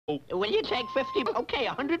Will you take 50? Okay,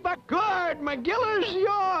 $100. Good, McGilla's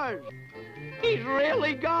yours. He's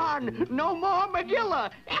really gone. No more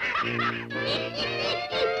McGilla.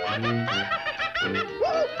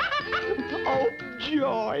 Oh,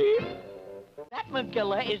 joy. That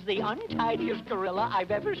McGilla is the untidiest gorilla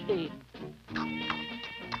I've ever seen.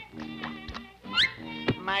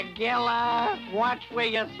 McGilla, watch where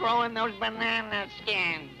you're throwing those banana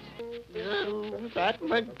skins. That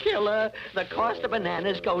McGilla, the cost of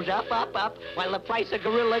bananas goes up, up, up, while the price of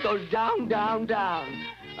gorilla goes down, down, down.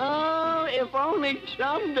 Oh, if only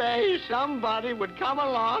someday somebody would come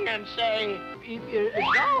along and say,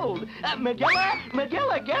 sold.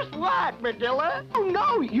 McGilla, guess what, McGilla? Oh,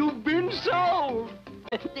 no, you've been sold.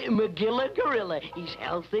 McGilla gorilla, he's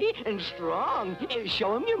healthy and strong.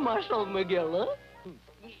 Show him your muscle, McGilla.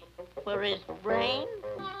 For his brain?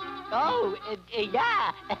 Oh,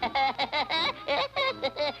 yeah.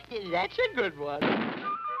 That's a good one.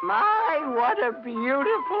 My, what a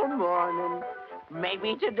beautiful morning.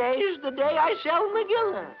 Maybe today's the day I sell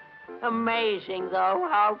McGilla. Amazing, though,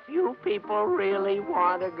 how few people really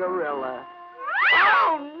want a gorilla.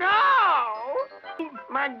 Oh, no!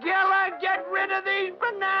 McGilla, get rid of these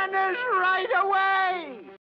bananas right away!